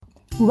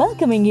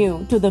welcoming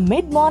you to the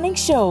mid-morning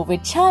show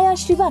with Chaya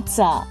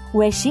Srivatsa,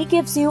 where she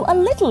gives you a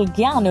little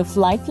gyan of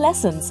life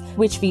lessons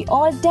which we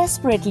all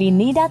desperately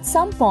need at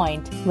some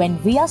point when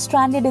we are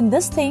stranded in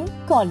this thing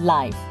called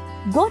life.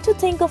 Go to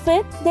think of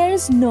it, there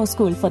is no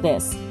school for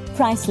this.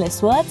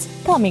 Priceless words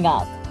coming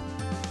up.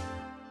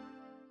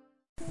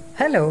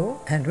 Hello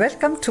and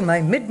welcome to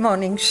my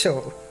mid-morning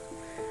show.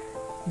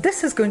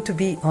 This is going to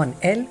be on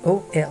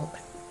LOL,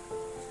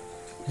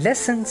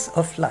 Lessons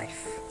of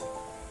Life.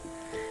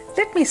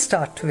 Let me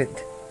start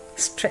with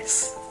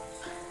stress.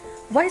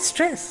 Why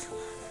stress?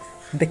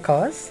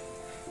 Because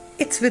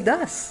it's with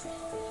us,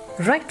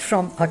 right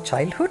from our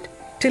childhood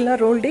till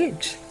our old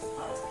age.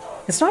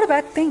 It's not a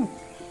bad thing.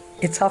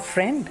 It's our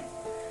friend.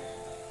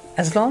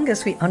 As long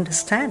as we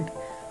understand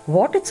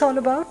what it's all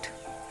about,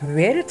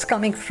 where it's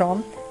coming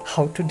from,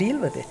 how to deal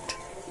with it.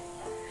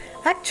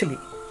 Actually,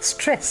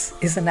 stress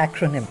is an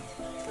acronym.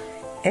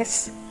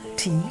 STRESS.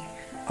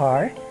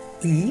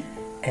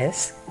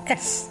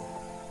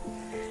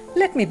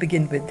 Let me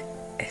begin with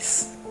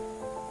S.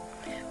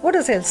 What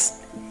does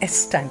S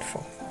stand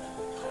for?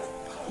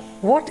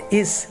 What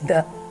is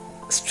the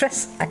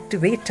stress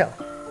activator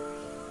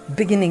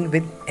beginning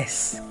with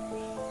S?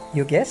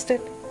 You guessed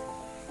it.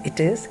 It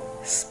is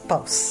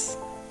spouse.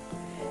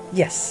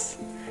 Yes,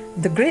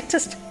 the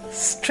greatest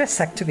stress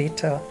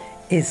activator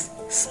is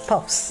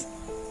spouse.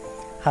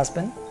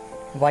 Husband,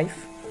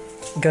 wife,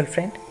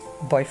 girlfriend,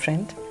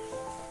 boyfriend,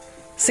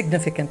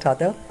 significant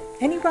other,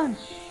 anyone.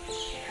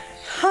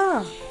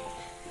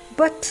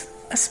 But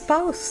a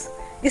spouse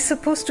is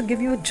supposed to give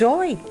you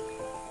joy.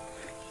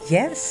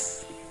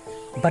 Yes,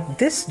 but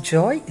this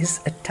joy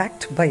is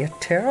attacked by a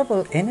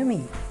terrible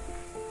enemy.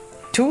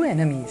 Two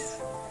enemies.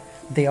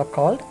 They are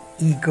called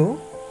ego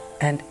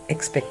and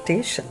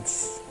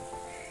expectations.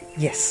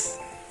 Yes,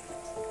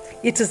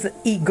 it is the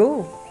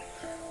ego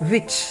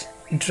which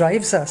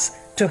drives us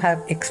to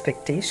have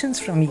expectations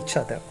from each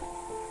other.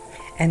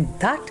 And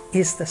that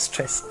is the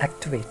stress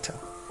activator,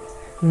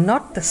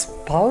 not the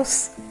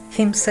spouse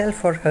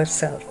himself or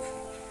herself.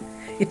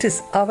 It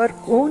is our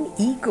own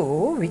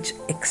ego which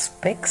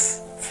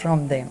expects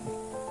from them.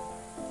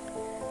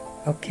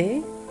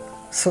 Okay?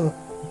 So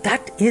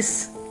that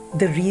is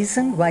the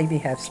reason why we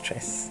have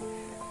stress.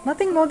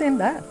 Nothing more than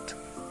that.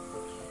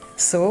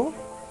 So,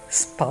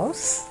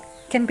 spouse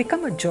can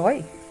become a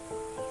joy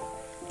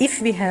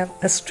if we have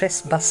a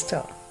stress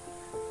buster.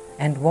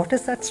 And what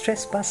is that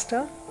stress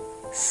buster?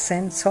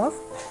 Sense of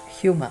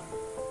humor.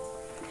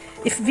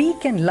 If we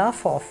can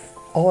laugh off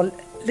all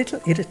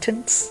little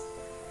irritants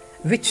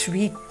which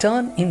we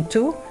turn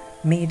into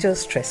major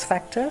stress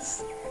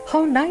factors,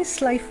 how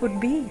nice life would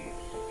be.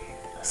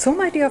 So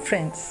my dear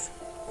friends,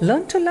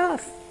 learn to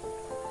laugh.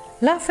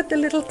 Laugh at the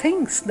little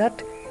things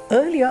that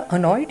earlier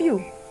annoyed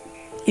you,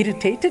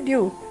 irritated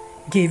you,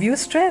 gave you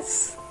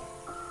stress.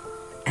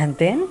 And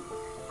then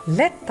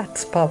let that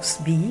spouse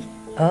be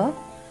a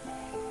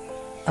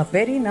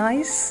very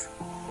nice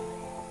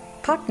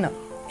partner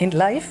in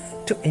life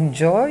to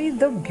enjoy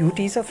the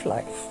beauties of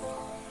life.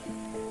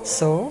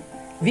 So,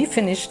 we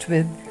finished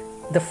with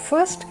the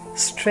first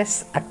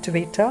stress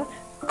activator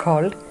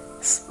called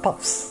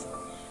spouse.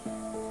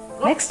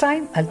 Next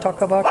time, I'll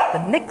talk about the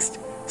next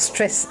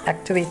stress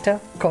activator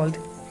called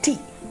T.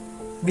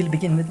 We'll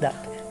begin with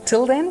that.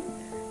 Till then,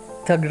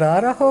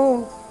 tagda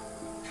raho.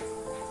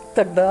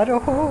 Tagda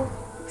raho.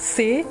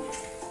 Say,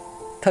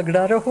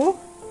 tagda raho.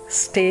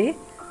 Stay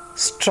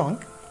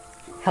strong,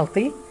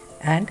 healthy,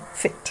 and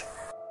fit.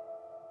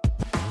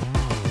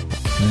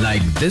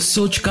 Like this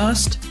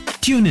Sochcast?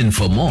 Tune in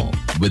for more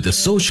with the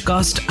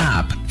Sochcast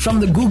app from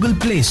the Google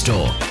Play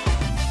Store.